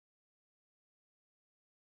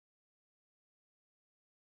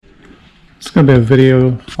It's going to be a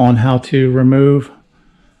video on how to remove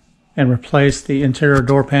and replace the interior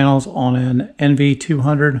door panels on an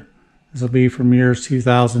NV200. This will be from years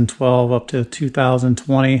 2012 up to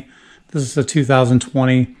 2020. This is a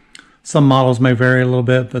 2020. Some models may vary a little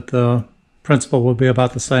bit, but the principle will be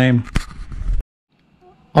about the same.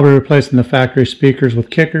 I'll be replacing the factory speakers with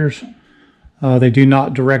kickers. They do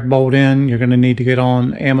not direct bolt in. You're going to need to get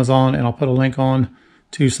on Amazon, and I'll put a link on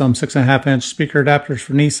to some 6.5-inch speaker adapters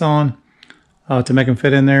for Nissan to make them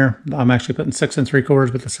fit in there. I'm actually putting 6 3/4,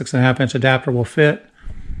 but the 6.5-inch adapter will fit.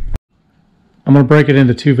 I'm going to break it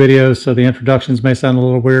into 2 videos, so the introductions may sound a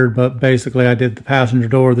little weird, but basically I did the passenger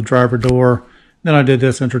door, the driver door, then I did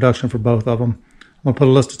this introduction for both of them. I'm going to put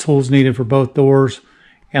a list of tools needed for both doors,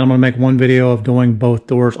 and I'm going to make one video of doing both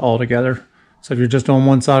doors all together. So if you're just on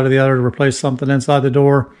one side or the other to replace something inside the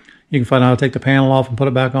door, you can find out how to take the panel off and put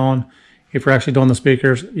it back on. If you're actually doing the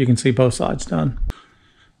speakers, you can see both sides done.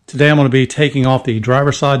 Today I'm going to be taking off the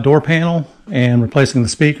driver's side door panel and replacing the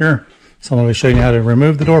speaker. So I'm going to be showing you how to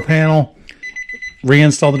remove the door panel,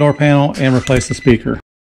 reinstall the door panel, and replace the speaker.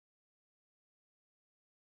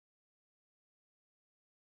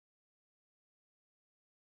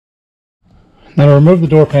 Now to remove the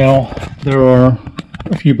door panel, there are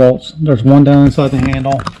a few bolts. There's one down inside the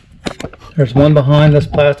handle. There's one behind this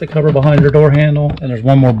plastic cover behind your door handle, and there's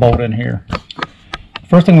one more bolt in here.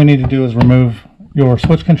 First thing we need to do is remove your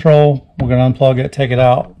switch control. We're going to unplug it, take it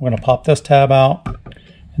out. We're going to pop this tab out,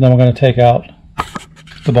 and then we're going to take out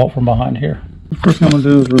the bolt from behind here. The first thing I'm going to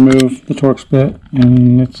do is remove the Torx bit,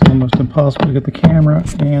 and it's almost impossible to get the camera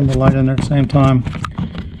and the light in there at the same time.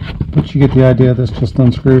 But you get the idea. This just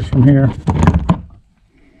unscrews from here.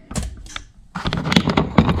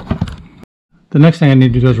 The next thing I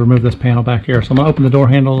need to do is remove this panel back here. So I'm going to open the door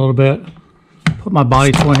handle a little bit, put my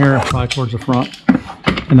body tool in here and apply towards the front,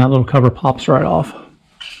 and that little cover pops right off.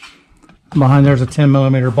 Behind there's a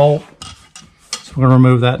 10mm bolt, so we're going to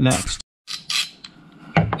remove that next.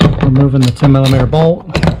 Removing the 10mm bolt,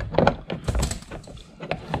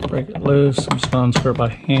 break it loose. I'm just going to unscrew it by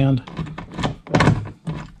hand.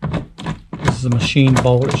 This is a machine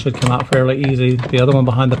bolt. It should come out fairly easy. The other one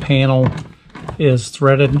behind the panel is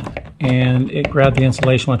threaded, and it grabbed the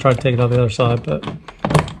insulation when I tried to take it out the other side, but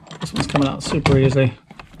this one's coming out super easy.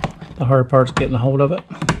 The hard part's getting a hold of it.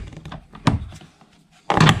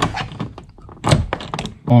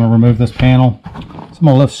 I want to remove this panel, so I'm going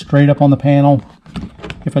to lift straight up on the panel.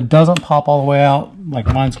 If it doesn't pop all the way out, like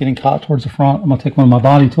mine's getting caught towards the front, I'm going to take one of my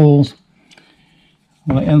body tools.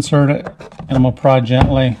 I'm going to insert it, and I'm going to pry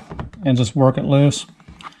gently and just work it loose.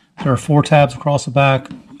 There are 4 tabs across the back,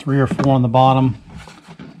 3 or 4 on the bottom.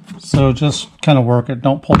 So just kind of work it.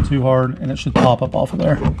 Don't pull too hard, and it should pop up off of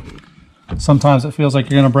there. Sometimes it feels like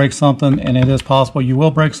you're going to break something, and it is possible you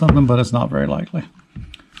will break something, but it's not very likely.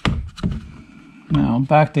 Now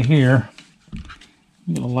back to here.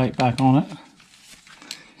 Get a light back on it.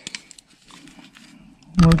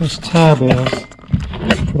 Where this tab is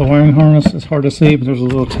for the wiring harness, it's hard to see, but there's a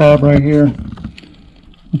little tab right here.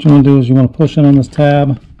 What you want to do is you want to push in on this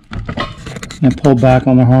tab and pull back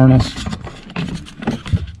on the harness.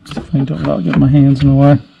 I don't want to get my hands in the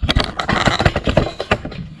way.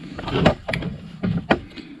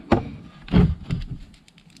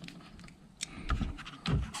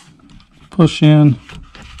 Push in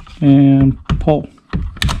and pull.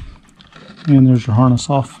 And there's your harness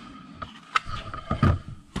off.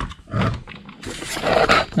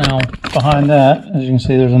 Now behind that, as you can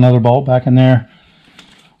see, there's another bolt back in there.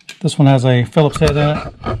 This one has a Phillips head in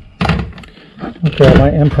it. I'll grab my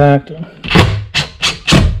impact and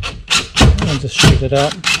just shoot it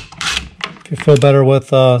out. If you feel better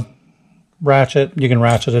with ratchet, you can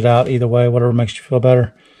ratchet it out either way, whatever makes you feel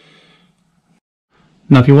better.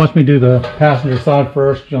 Now if you watch me do the passenger side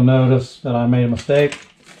first, you'll notice that I made a mistake.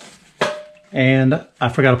 And I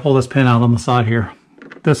forgot to pull this pin out on the side here.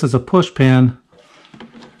 This is a push pin,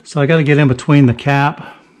 so I got to get in between the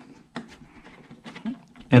cap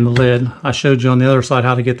and the lid. I showed you on the other side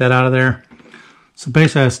how to get that out of there. So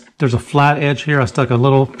basically there's a flat edge here. I stuck a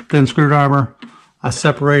little thin screwdriver. I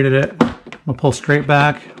separated it. I'm going to pull straight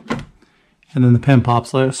back, and then the pin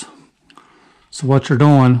pops loose. So what you're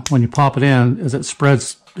doing when you pop it in is it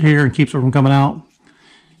spreads here and keeps it from coming out.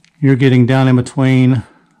 You're getting down in between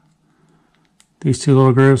these 2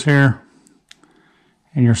 little grooves here,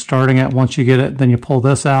 and you're starting it. Once you get it, then you pull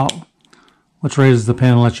this out, which raises the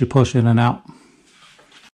pin and lets you push in and out.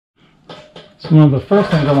 So one of the first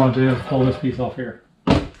things I want to do is pull this piece off here.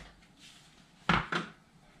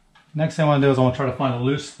 Next thing I want to do is I want to try to find a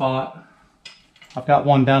loose spot. I've got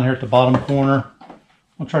one down here at the bottom corner.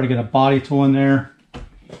 I'll try to get a body tool in there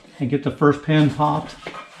and get the first pin popped.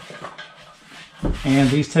 And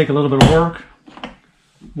these take a little bit of work.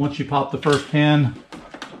 Once you pop the first pin,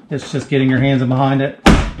 it's just getting your hands in behind it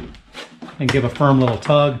and give a firm little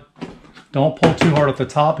tug. Don't pull too hard at the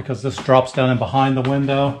top because this drops down in behind the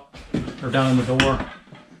window or down in the door.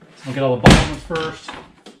 So we'll get all the bottom ones first.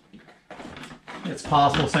 It's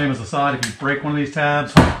possible, same as the side, if you break one of these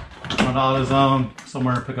tabs, run it out of zone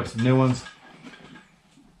somewhere and pick up some new ones.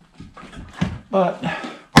 But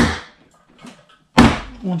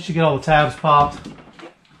once you get all the tabs popped,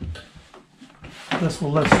 this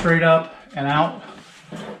will lift straight up and out,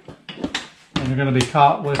 and you're going to be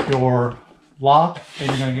caught with your lock, and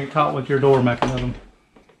you're going to get caught with your door mechanism.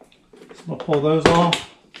 So we'll pull those off,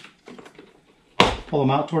 pull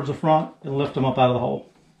them out towards the front, and lift them up out of the hole.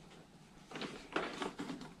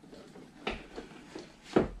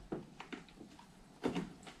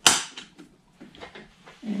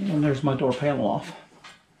 And there's my door panel off.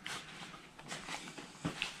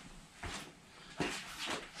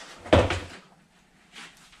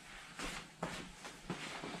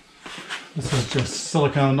 This is just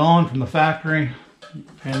siliconed on from the factory.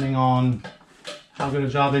 Depending on how good a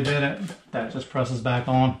job they did it, that just presses back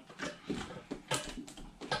on.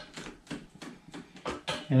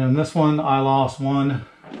 And in this one, I lost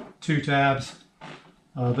two tabs.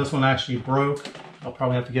 This one actually broke. I'll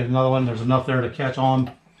probably have to get another one. There's enough there to catch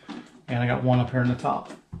on. And I got one up here in the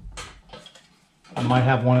top. I might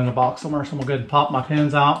have one in a box somewhere, so I'm gonna go ahead and pop my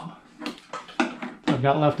pins out I've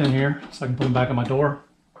got left in here so I can put them back on my door.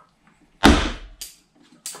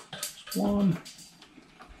 One.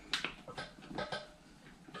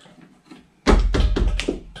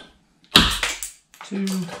 Two.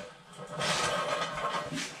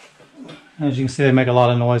 As you can see, they make a lot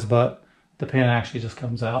of noise, but the pin actually just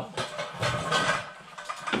comes out.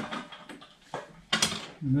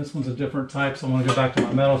 And this one's a different type, so I'm going to go back to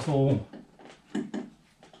my metal tool.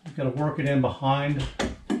 I've got to work it in behind.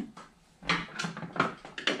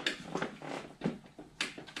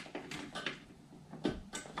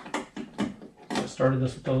 I started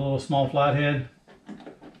this with a little small flathead.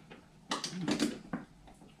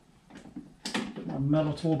 Put my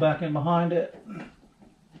metal tool back in behind it.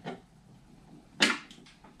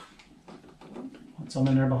 Once I'm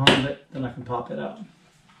in there behind it, then I can pop it out.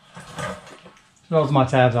 Those are my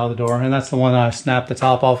tabs out of the door, and that's the one that I snapped the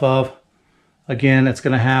top off of. Again, it's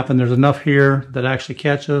going to happen. There's enough here that actually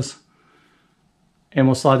catches, and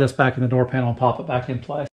we'll slide this back in the door panel and pop it back in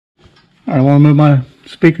place. All right, I want to move my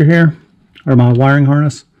speaker here, or my wiring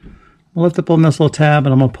harness. I'll lift up on this little tab,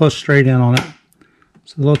 and I'm going to push straight in on it.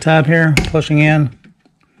 So the little tab here, pushing in.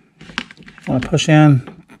 When I push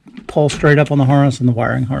in, pull straight up on the harness, and the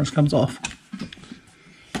wiring harness comes off.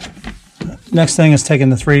 Next thing is taking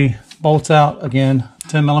the 3 bolts out. Again,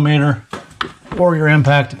 10 millimeter or your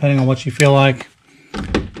impact, depending on what you feel like.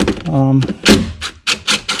 I'll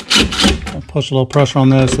push a little pressure on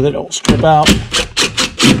those so they don't strip out.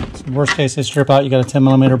 So worst case, they strip out, you got a 10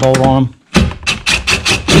 millimeter bolt on them.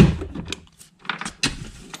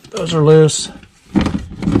 Those are loose,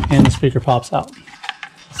 and the speaker pops out.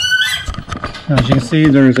 As you can see,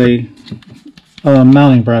 there's a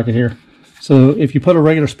mounting bracket here. So if you put a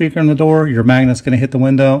regular speaker in the door, your magnet's going to hit the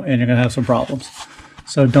window and you're going to have some problems.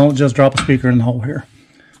 So don't just drop a speaker in the hole here.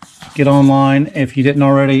 Get online if you didn't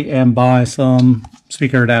already and buy some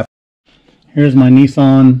speaker adapter. Here's my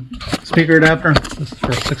Nissan speaker adapter. This is for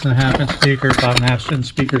a 6.5 inch speaker. 5.5 inch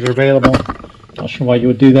speakers are available. Not sure why you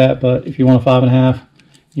would do that, but if you want a 5.5,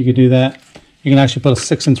 you could do that. You can actually put a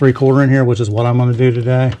 6 3/4 in here, which is what I'm going to do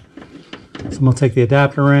today. So I'm going to take the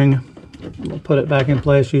adapter ring. I'm going to put it back in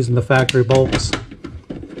place using the factory bolts.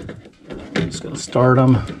 I'm just going to start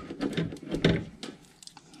them.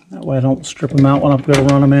 That way I don't strip them out when I'm going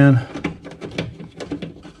to run them in.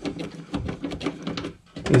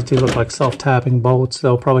 These do look like self-tapping bolts.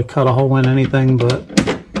 They'll probably cut a hole in anything, but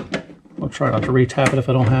I'll try not to re-tap it if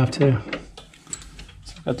I don't have to.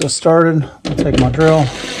 So I've got this started. I'll take my drill.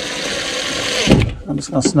 I'm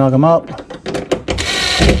just going to snug them up.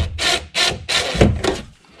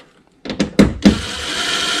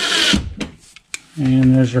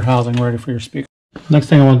 And there's your housing ready for your speaker. Next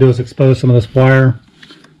thing I want to do is expose some of this wire.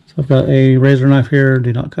 So I've got a razor knife here.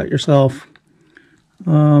 Do not cut yourself.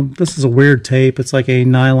 This is a weird tape. It's like a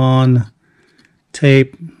nylon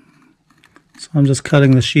tape. So I'm just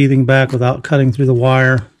cutting the sheathing back without cutting through the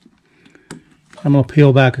wire. I'm going to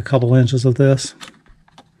peel back a couple inches of this.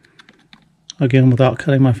 Again, without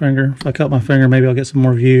cutting my finger. If I cut my finger, maybe I'll get some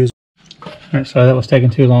more views. Alright, sorry that was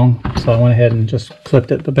taking too long. So I went ahead and just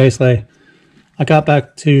clipped it. But basically, I got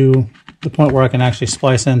back to the point where I can actually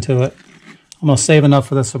splice into it. I'm going to save enough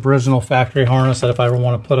for this original factory harness that if I ever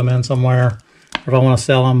want to put them in somewhere, or if I want to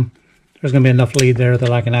sell them, there's going to be enough lead there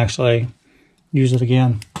that I can actually use it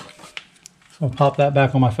again. So I'll pop that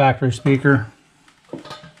back on my factory speaker.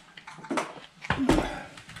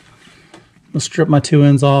 I'll strip my two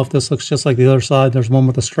ends off. This looks just like the other side. There's one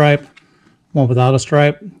with a stripe, one without a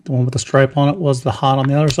stripe. The one with the stripe on it was the hot on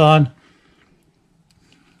the other side.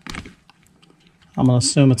 I'm going to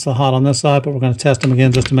assume it's the hot on this side, but we're going to test them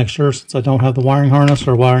again just to make sure, since I don't have the wiring harness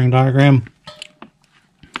or wiring diagram.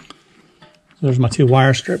 So there's my two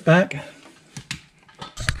wires stripped back.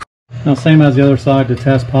 Now, same as the other side, to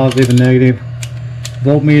test positive and negative.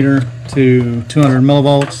 Voltmeter to 200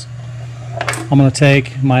 millivolts. I'm going to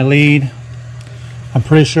take my lead. I'm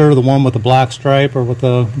pretty sure the one with the black stripe or with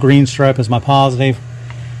the green stripe is my positive. So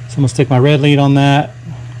I'm going to stick my red lead on that,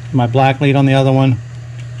 my black lead on the other one.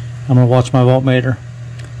 I'm going to watch my voltmeter.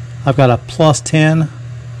 I've got a plus 10,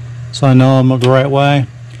 so I know I'm going the right way.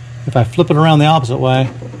 If I flip it around the opposite way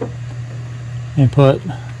and put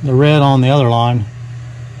the red on the other line,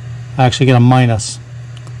 I actually get a minus.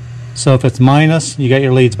 So if it's minus, you get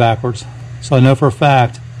your leads backwards. So I know for a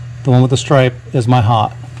fact the one with the stripe is my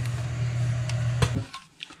hot.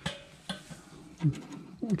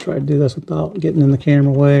 I'll try to do this without getting in the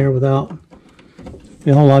camera way or without. It'll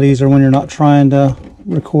be a whole lot easier when you're not trying to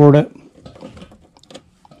record it.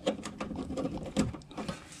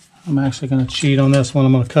 I'm actually going to cheat on this one.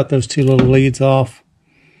 I'm going to cut those two little leads off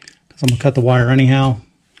because I'm going to cut the wire anyhow.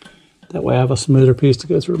 That way I have a smoother piece to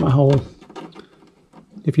go through my hole.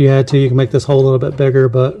 If you had to, you can make this hole a little bit bigger,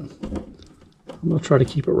 but I'm going to try to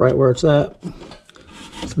keep it right where it's at.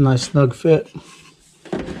 It's a nice snug fit.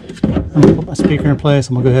 I'm going to put my speaker in place.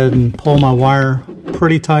 I'm going to go ahead and pull my wire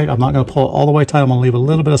pretty tight. I'm not going to pull it all the way tight. I'm going to leave a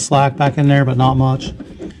little bit of slack back in there, but not much.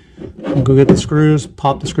 I'm going to go get the screws,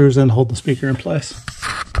 pop the screws in, hold the speaker in place.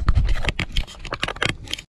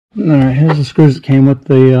 Alright, here's the screws that came with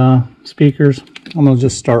the speakers. I'm going to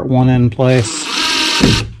just start one in place.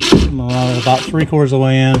 I'm about 3/4 of the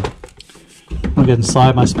way in. I'm going to go ahead and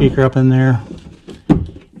slide my speaker up in there.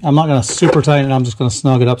 I'm not going to super tighten it. I'm just going to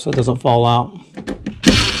snug it up so it doesn't fall out.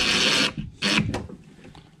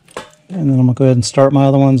 And then I'm going to go ahead and start my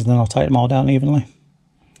other ones, and then I'll tighten them all down evenly.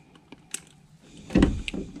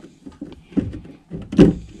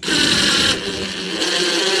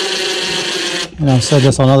 And I've said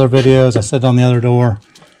this on other videos, I said it on the other door.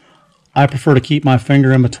 I prefer to keep my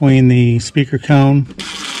finger in between the speaker cone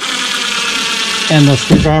and the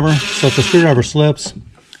screwdriver. So if the screwdriver slips,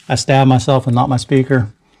 I stab myself and not my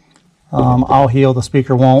speaker. I'll heal, the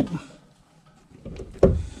speaker won't.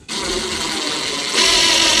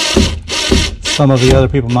 Some of the other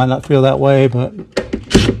people might not feel that way, but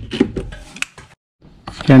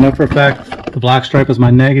okay, I know for a fact the black stripe is my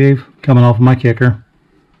negative coming off of my kicker.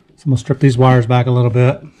 So I'm going to strip these wires back a little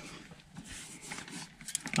bit.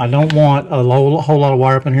 I don't want a whole lot of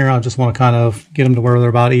wire up in here. I just want to kind of get them to where they're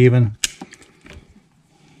about even.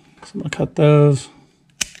 So I'm going to cut those.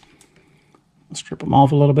 Strip them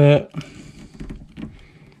off a little bit.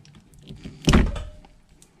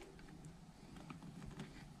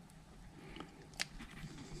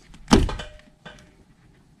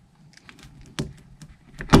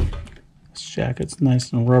 This jacket's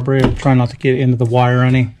nice and rubbery. I'm trying not to get into the wire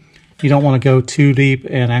any. You don't want to go too deep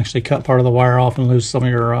and actually cut part of the wire off and lose some of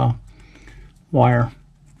your wire.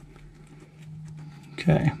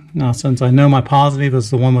 Okay, now since I know my positive is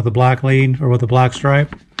the one with the black lead or with the black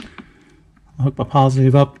stripe, I'll hook my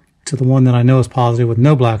positive up to the one that I know is positive with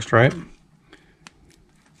no black stripe.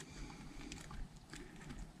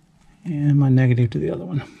 And my negative to the other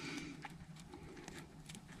one.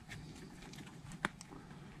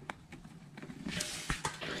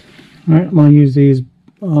 Alright, I'm going to use these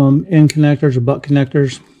end connectors or butt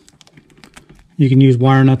connectors. You can use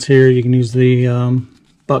wire nuts here. You can use the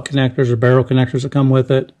butt connectors or barrel connectors that come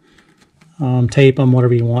with it. Tape them,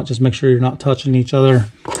 whatever you want. Just make sure you're not touching each other.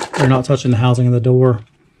 You're not touching the housing of the door.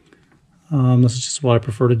 This is just what I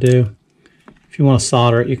prefer to do. If you want to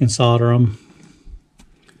solder it, you can solder them.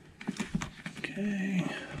 Okay,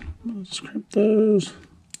 I'll just crimp those.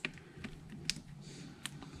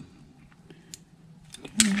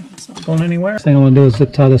 It's not going anywhere. Next thing I'm going to do is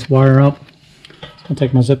zip tie this wire up. So I'm going to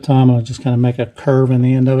take my zip tie. I'm going to just kind of make a curve in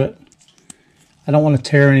the end of it. I don't want to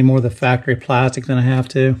tear any more of the factory plastic than I have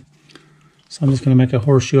to. So I'm just going to make a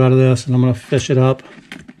horseshoe out of this, and I'm going to fish it up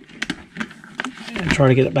and try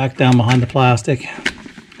to get it back down behind the plastic.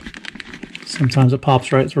 Sometimes it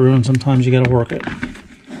pops right through, and sometimes you got to work it.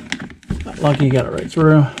 Not lucky, you got it right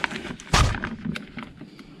through.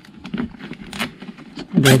 So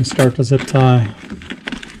I'll go ahead and start the zip tie.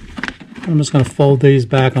 I'm just going to fold these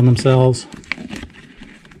back on themselves.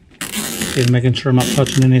 Okay, making sure I'm not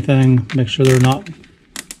touching anything. Make sure they're not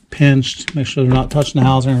pinched. Make sure they're not touching the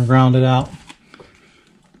housing or grounded out.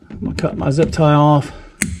 I'm going to cut my zip tie off.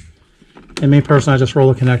 And me personally, I just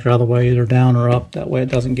roll the connector out of the way, either down or up. That way it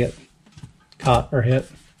doesn't get caught or hit.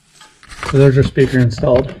 So there's your speaker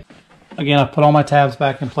installed. Again, I put all my tabs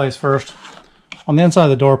back in place first. On the inside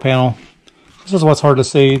of the door panel, this is what's hard to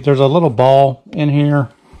see. There's a little ball in here.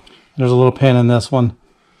 There's a little pin in this one.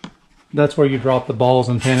 That's where you drop the balls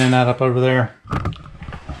and pin in that up over there.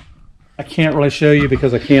 I can't really show you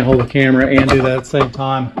because I can't hold the camera and do that at the same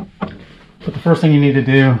time. But the first thing you need to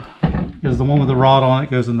do is the one with the rod on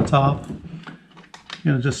it goes in the top.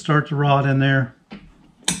 You're going to just start the rod in there.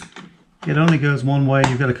 It only goes one way.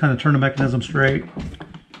 You've got to kind of turn the mechanism straight.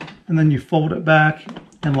 And then you fold it back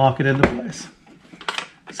and lock it into place.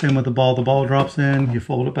 Same with the ball. The ball drops in, you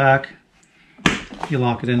fold it back, you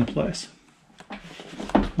lock it into place.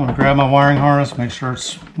 I'm going to grab my wiring harness, make sure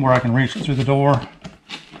it's where I can reach it through the door.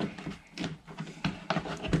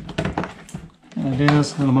 And it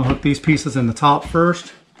is. And I'm going to hook these pieces in the top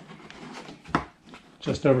first.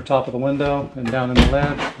 Just over top of the window and down in the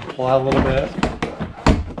lid. Pull out a little bit.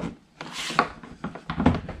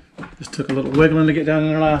 Just took a little wiggling to get down in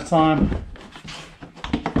there last time.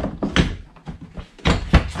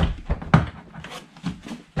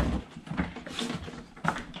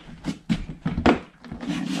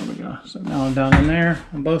 And there we go. So now I'm down in there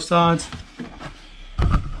on both sides. I'm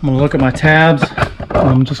going to look at my tabs.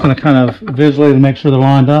 I'm just going to kind of visually make sure they're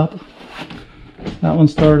lined up. That one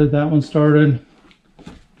started, that one started.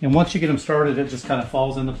 And once you get them started, it just kind of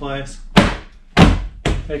falls into place.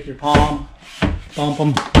 Take your palm, bump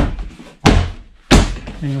them,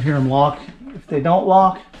 and you'll hear them lock. If they don't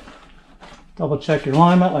lock, double check your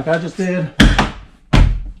alignment like I just did,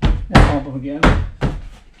 and bump them again.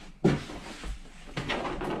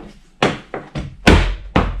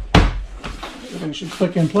 Everything should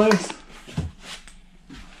click in place.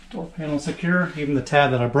 Door panel secure. Even the tab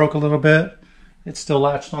that I broke a little bit, it's still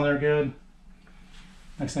latched on there good.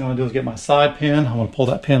 Next thing I'm going to do is get my side pin. I'm going to pull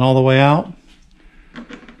that pin all the way out.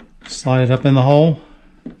 Slide it up in the hole.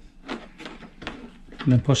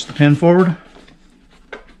 And then push the pin forward.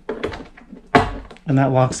 And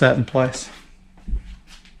that locks that in place.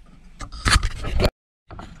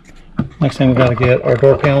 Next thing we've got to get our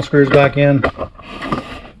door panel screws back in.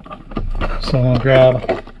 So I'm going to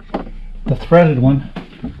grab the threaded one.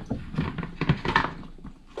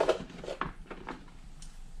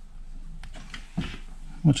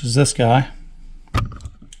 Which is this guy.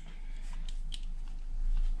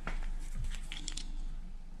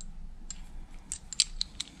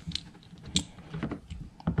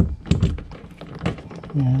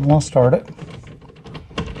 And we'll start it.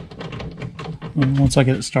 And once I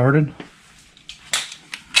get it started,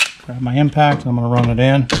 grab my impact, I'm going to run it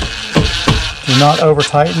in. Do not over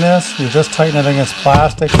tighten this. You just tighten it against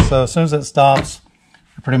plastic, so as soon as it stops,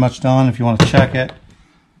 you're pretty much done. If you want to check it,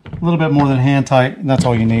 a little bit more than hand tight, and that's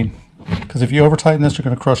all you need. Because if you over tighten this, you're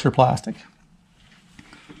going to crush your plastic.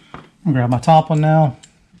 I'm going to grab my top one now,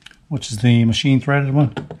 which is the machine threaded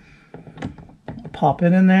one. Pop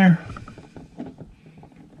it in there.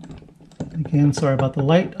 Again, sorry about the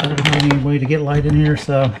light. I don't have any way to get light in here,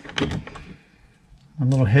 so my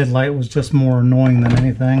little headlight was just more annoying than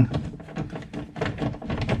anything.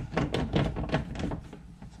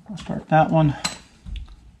 I'll start that one.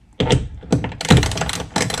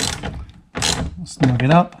 Snug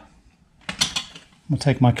it up. I'm going to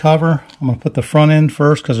take my cover. I'm going to put the front end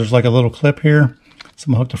first because there's like a little clip here. So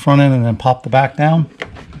I'm going to hook the front end and then pop the back down.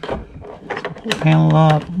 So pull the panel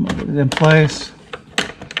up, put it in place.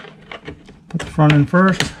 Put the front end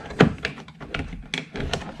first.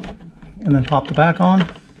 And then pop the back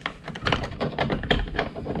on.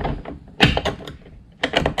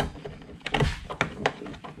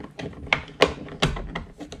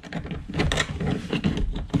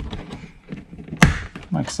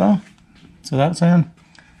 Like so. So that's in. I'm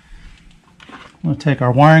going to take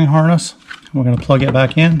our wiring harness. We're going to plug it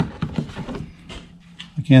back in.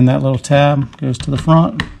 Again, that little tab goes to the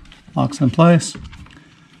front, locks in place.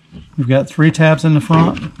 We've got 3 tabs in the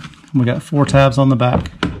front, and we've got 4 tabs on the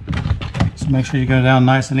back. So make sure you go down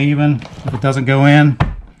nice and even. If it doesn't go in,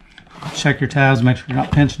 check your tabs, make sure you're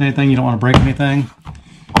not pinching anything, you don't want to break anything,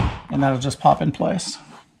 and that'll just pop in place.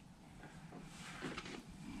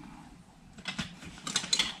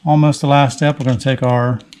 Almost the last step, we're going to take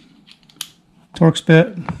our Torx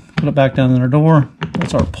bit, put it back down in our door.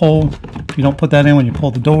 That's our pull. If you don't put that in when you pull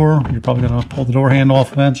the door, you're probably going to pull the door handle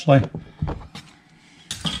off eventually.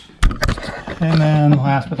 And then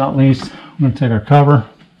last but not least, I'm going to take our cover,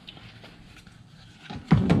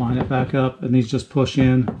 line it back up, and these just push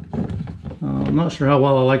in. I'm not sure how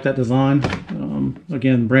well I like that design.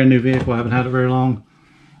 Again, brand new vehicle. I haven't had it very long.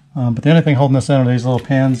 But the only thing holding this in are these little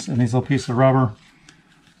pins and these little pieces of rubber.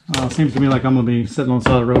 Seems to me like I'm going to be sitting on the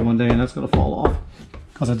side of the road one day and that's going to fall off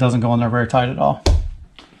because it doesn't go in there very tight at all.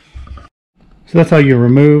 So that's how you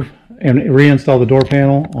remove and reinstall the door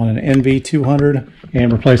panel on an NV200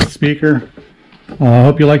 and replace the speaker. I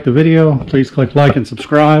hope you liked the video. Please click like and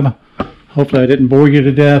subscribe. Hopefully I didn't bore you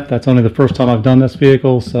to death. That's only the first time I've done this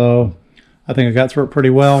vehicle, so I think I got through it pretty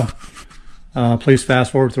well. Please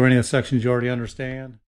fast forward through any of the sections you already understand.